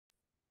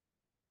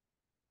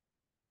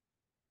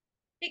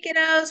Hey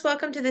kiddos,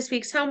 welcome to this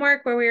week's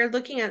homework where we are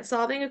looking at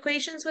solving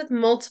equations with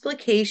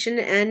multiplication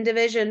and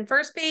division.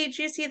 First page,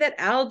 you see that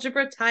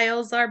algebra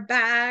tiles are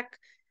back.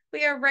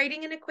 We are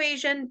writing an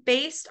equation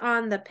based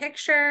on the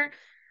picture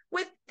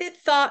with the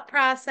thought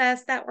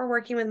process that we're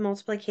working with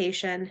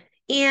multiplication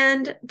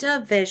and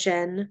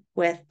division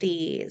with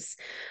these.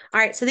 All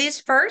right, so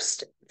these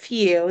first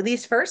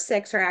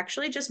six are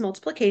actually just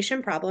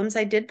multiplication problems.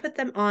 I did put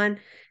them on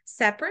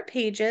separate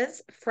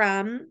pages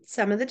from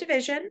some of the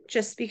division,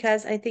 just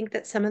because I think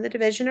that some of the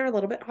division are a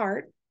little bit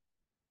hard.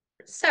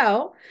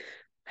 So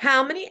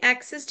how many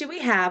x's do we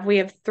have? We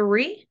have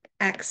 3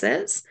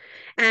 x's.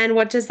 And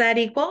what does that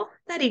equal?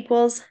 That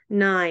equals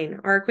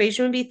 9. Our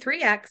equation would be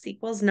 3x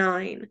equals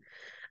 9.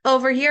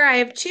 Over here, I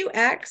have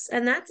 2x,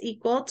 and that's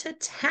equal to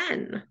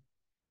 10.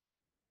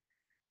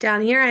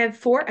 Down here, I have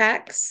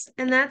 4x,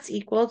 and that's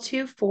equal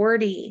to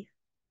 40.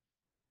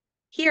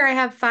 Here I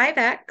have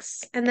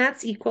 5x, and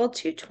that's equal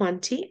to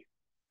 20.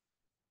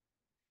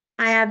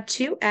 I have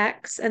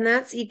 2x, and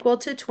that's equal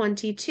to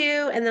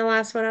 22. And the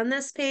last one on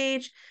this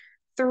page,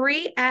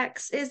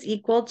 3x is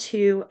equal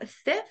to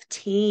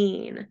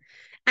 15.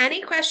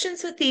 Any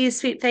questions with these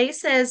sweet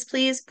faces,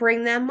 please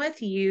bring them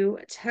with you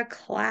to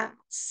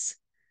class.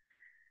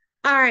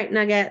 All right,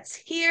 Nuggets,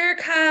 here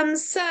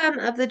comes some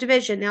of the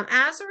division. Now,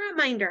 as a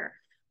reminder,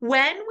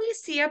 when we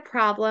see a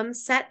problem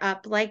set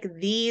up like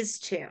these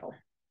two,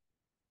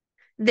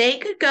 they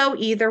could go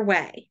either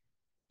way.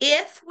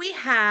 If we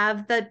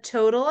have the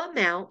total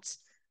amount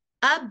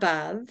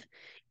above,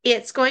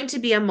 it's going to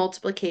be a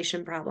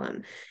multiplication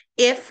problem.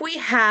 If we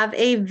have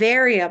a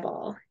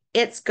variable,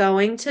 it's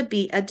going to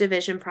be a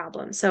division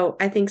problem. So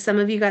I think some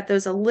of you got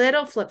those a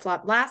little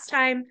flip-flop last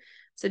time.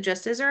 So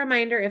just as a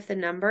reminder, if the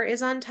number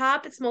is on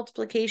top, it's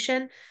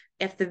multiplication.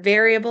 If the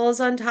variable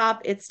is on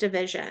top, it's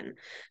division.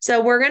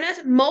 So we're going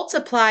to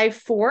multiply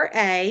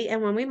 4a,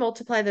 and when we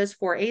multiply those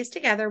 4a's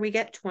together, we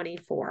get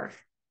 24.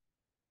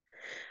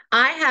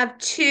 I have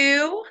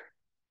 2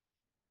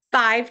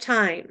 5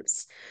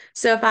 times.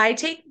 So if I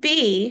take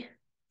b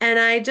and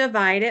I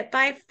divide it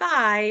by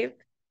 5,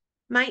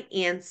 my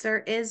answer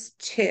is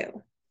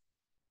 2.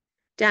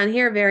 Down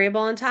here,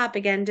 variable on top,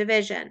 again,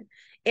 division.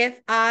 If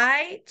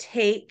I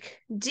take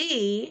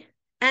d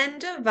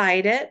and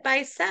divide it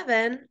by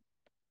 7,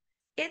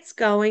 it's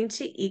going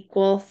to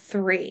equal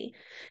 3.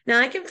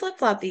 Now I can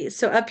flip-flop these.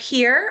 So up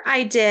here,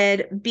 I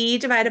did b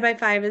divided by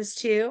 5 is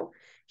 2.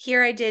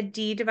 Here I did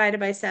d divided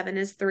by 7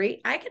 is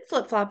 3. I can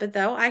flip-flop it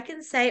though. I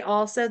can say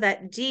also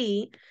that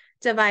d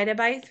divided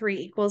by 3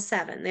 equals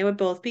 7. They would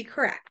both be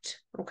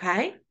correct,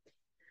 okay?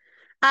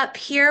 Up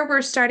here,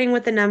 we're starting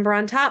with the number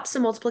on top.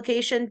 So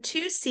multiplication,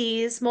 2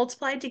 c's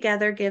multiplied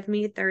together give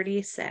me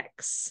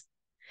 36.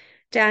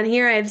 Down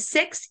here, I have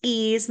 6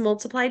 e's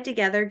multiplied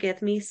together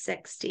give me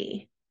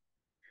 60.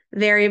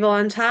 Variable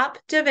on top,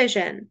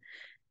 division.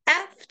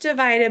 F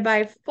divided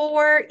by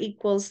 4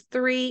 equals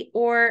 3,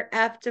 or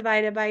F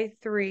divided by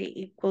 3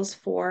 equals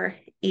 4.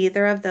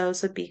 Either of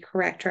those would be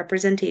correct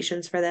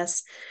representations for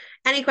this.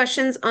 Any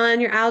questions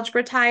on your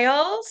algebra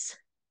tiles?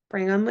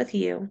 Bring them with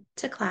you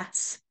to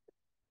class.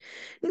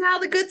 Now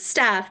the good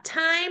stuff,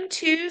 time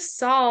to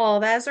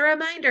solve. As a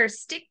reminder,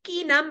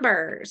 sticky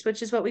numbers,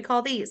 which is what we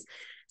call these.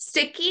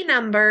 Sticky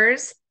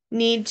numbers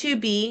need to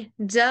be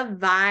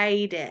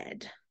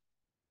divided.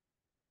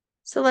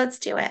 So let's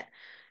do it.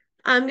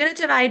 I'm going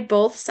to divide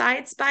both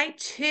sides by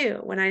 2.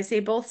 When I say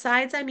both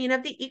sides, I mean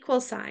of the equal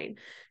sign.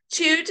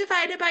 2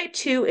 divided by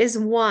 2 is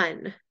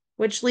 1,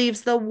 which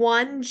leaves the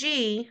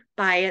 1g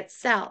by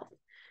itself.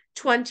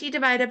 20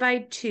 divided by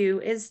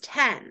 2 is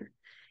 10.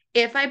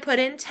 If I put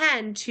in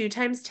 10, 2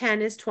 times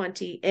 10 is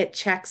 20. It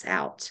checks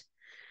out.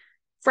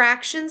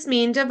 Fractions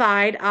mean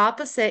divide.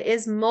 Opposite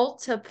is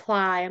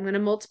multiply. I'm going to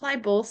multiply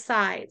both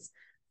sides.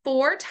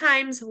 4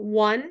 times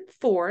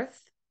 1/4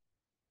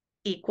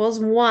 equals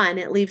 1.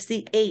 It leaves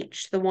the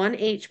h, the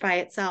 1h by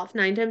itself.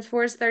 9 times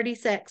 4 is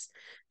 36.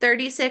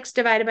 36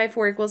 divided by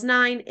 4 equals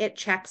 9. It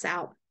checks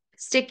out.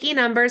 Sticky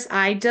numbers,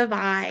 I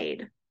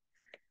divide.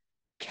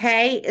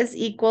 K is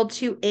equal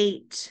to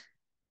 8.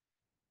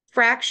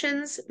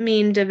 Fractions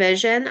mean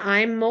division.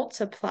 I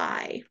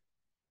multiply.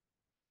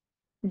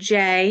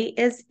 J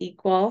is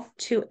equal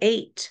to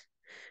 8.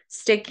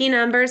 Sticky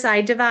numbers,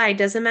 I divide.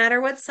 Doesn't matter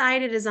what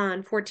side it is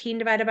on. 14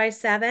 divided by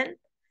 7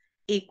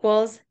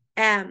 equals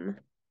M.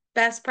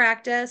 Best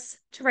practice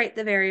to write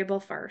the variable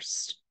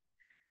first.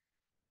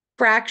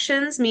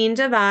 Fractions mean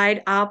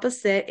divide.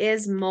 Opposite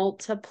is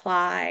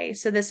multiply.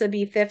 So this would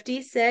be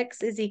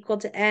 56 is equal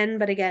to N.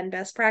 But again,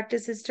 best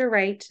practice is to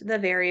write the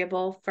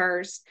variable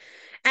first.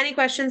 Any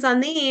questions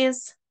on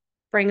these?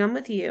 Bring them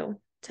with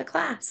you to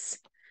class.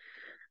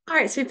 All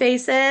right, sweet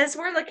faces,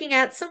 we're looking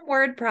at some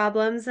word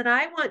problems, and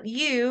I want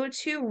you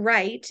to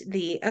write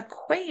the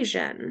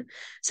equation.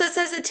 So it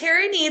says that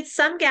Terry needs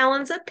some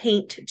gallons of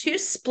paint to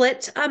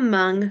split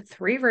among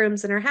 3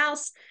 rooms in her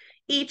house.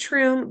 Each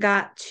room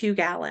got 2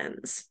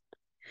 gallons.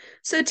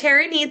 So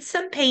Terry needs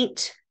some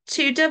paint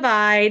to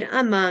divide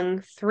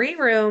among 3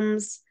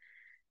 rooms.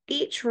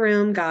 Each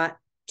room got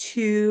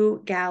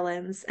 2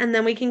 gallons. And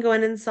then we can go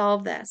in and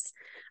solve this.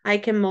 I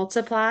can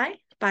multiply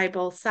by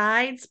both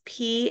sides.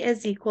 P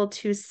is equal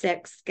to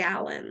 6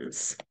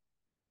 gallons.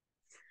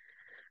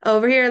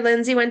 Over here,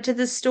 Lindsay went to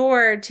the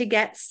store to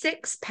get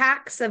 6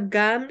 packs of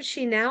gum.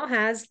 She now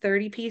has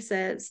 30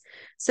 pieces.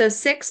 So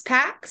 6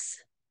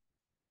 packs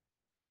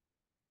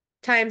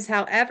times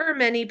however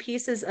many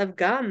pieces of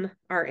gum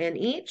are in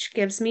each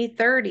gives me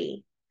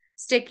 30.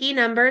 Sticky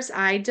numbers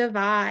I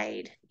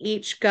divide.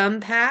 Each gum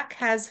pack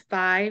has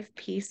 5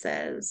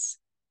 pieces.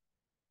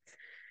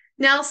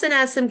 Nelson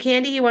has some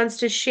candy he wants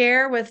to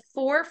share with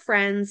 4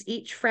 friends.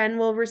 Each friend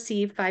will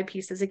receive 5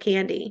 pieces of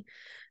candy.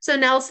 So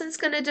Nelson's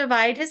going to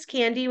divide his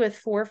candy with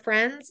 4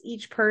 friends.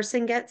 Each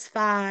person gets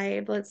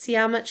 5. Let's see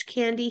how much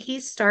candy he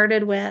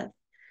started with.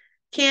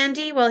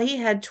 Candy, well, he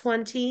had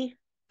 20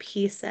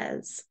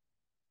 pieces.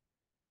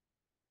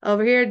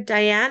 Over here,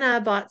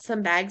 Diana bought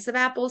some bags of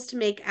apples to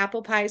make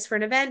apple pies for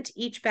an event.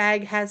 Each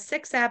bag has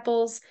 6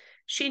 apples.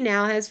 She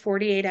now has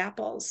 48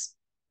 apples.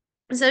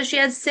 So she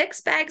had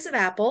 6 bags of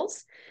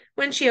apples.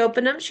 When she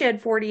opened them, she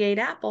had 48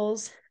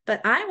 apples.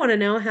 But I want to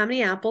know how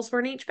many apples were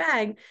in each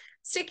bag.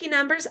 Sticky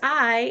numbers,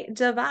 I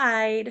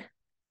divide.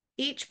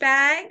 Each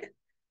bag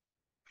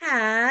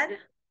had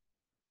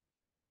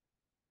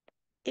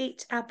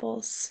 8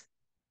 apples.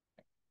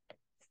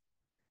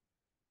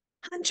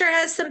 Hunter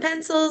has some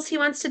pencils. He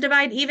wants to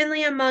divide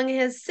evenly among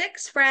his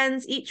 6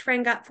 friends. Each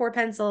friend got 4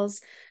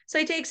 pencils. So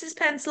he takes his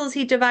pencils,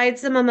 he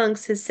divides them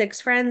amongst his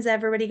 6 friends.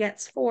 Everybody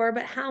gets 4,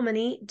 but how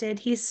many did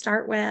he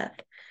start with?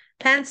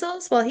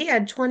 Pencils? Well, he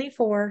had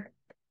 24.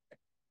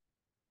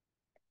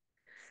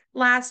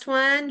 Last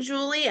one,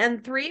 Julie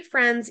and 3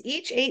 friends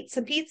each ate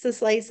some pizza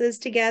slices.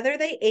 Together,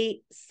 they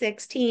ate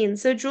 16.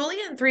 So Julie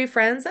and 3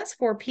 friends, that's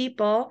 4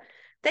 people.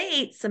 They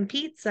ate some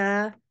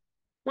pizza.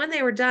 When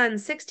they were done,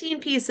 16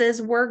 pieces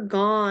were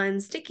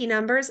gone. Sticky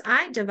numbers,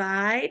 I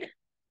divide.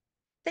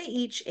 They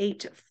each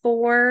ate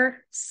 4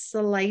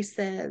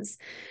 slices.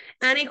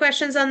 Any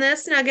questions on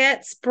this,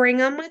 Nuggets? Bring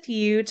them with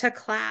you to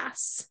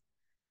class.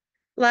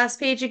 Last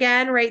page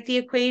again, write the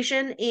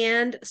equation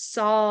and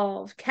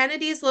solve.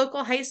 Kennedy's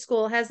local high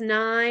school has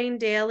 9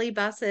 daily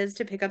buses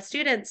to pick up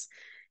students.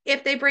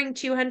 If they bring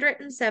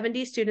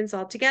 270 students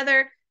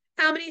altogether,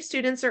 how many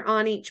students are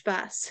on each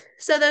bus?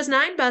 So those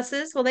 9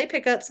 buses, well, they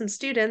pick up some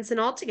students, and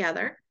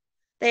altogether,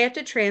 they have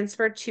to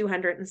transfer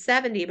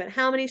 270. But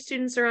how many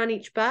students are on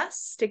each bus?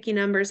 Sticky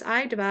numbers,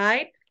 I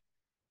divide.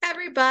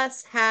 Every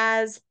bus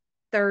has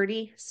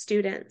 30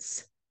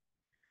 students.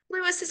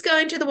 Lewis is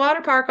going to the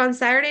water park on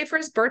Saturday for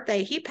his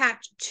birthday. He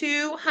packed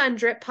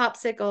 200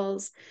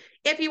 popsicles.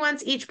 If he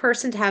wants each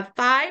person to have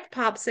 5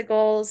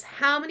 popsicles,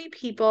 how many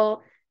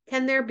people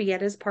can there be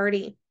at his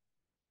party?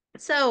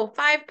 So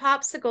 5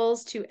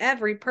 popsicles to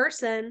every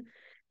person.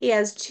 He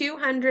has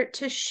 200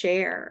 to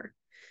share.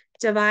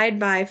 Divide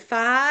by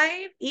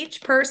 5.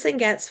 Each person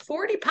gets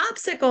 40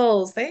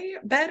 popsicles. They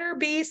better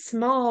be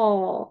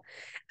small.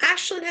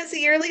 Ashlyn has a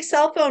yearly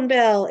cell phone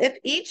bill. If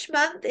each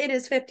month it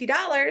is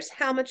 $50,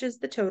 how much is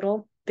the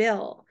total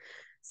bill?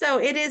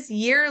 So it is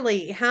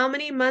yearly. How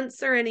many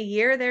months are in a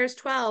year? There's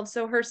 12.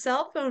 So her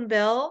cell phone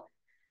bill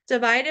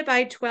divided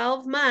by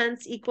 12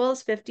 months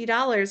equals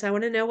 $50. I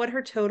want to know what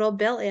her total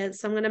bill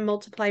is. So I'm going to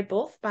multiply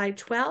both by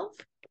 12.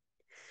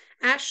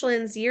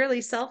 Ashlyn's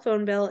yearly cell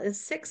phone bill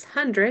is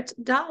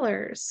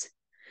 $600.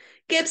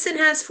 Gibson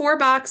has 4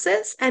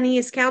 boxes, and he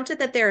has counted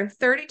that there are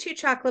 32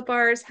 chocolate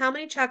bars. How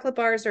many chocolate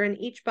bars are in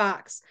each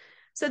box?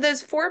 So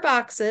those 4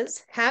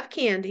 boxes have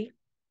candy.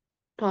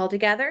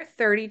 Altogether,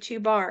 32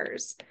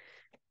 bars.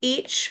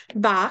 Each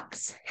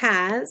box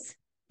has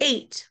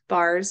 8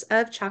 bars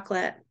of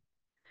chocolate.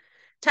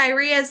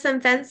 Tyree has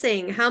some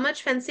fencing. How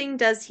much fencing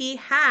does he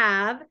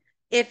have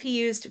if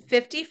he used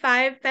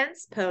 55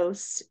 fence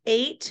posts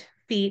 8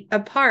 feet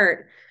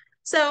apart?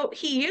 So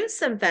he used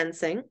some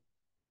fencing.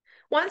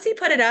 Once he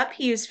put it up,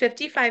 he used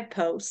 55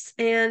 posts,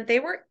 and they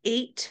were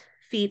 8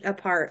 feet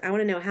apart. I want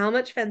to know how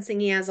much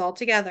fencing he has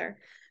altogether.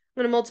 I'm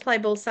going to multiply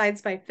both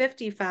sides by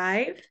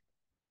 55.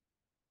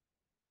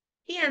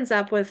 He ends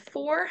up with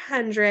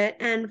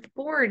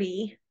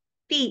 440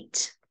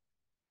 feet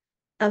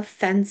of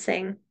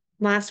fencing.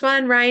 Last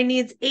one, Ryan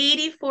needs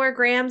 84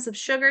 grams of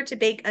sugar to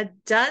bake a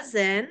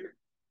dozen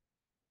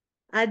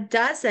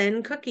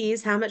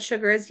cookies. How much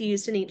sugar is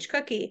used in each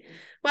cookie?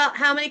 Well,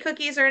 how many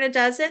cookies are in a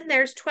dozen?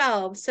 There's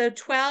 12. So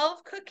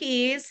 12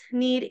 cookies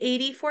need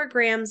 84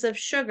 grams of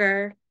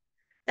sugar.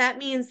 That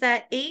means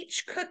that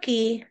each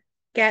cookie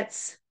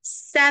gets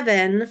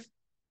 7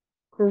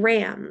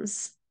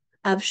 grams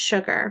of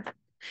sugar.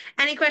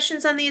 Any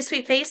questions on these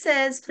sweet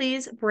faces?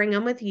 Please bring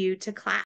them with you to class.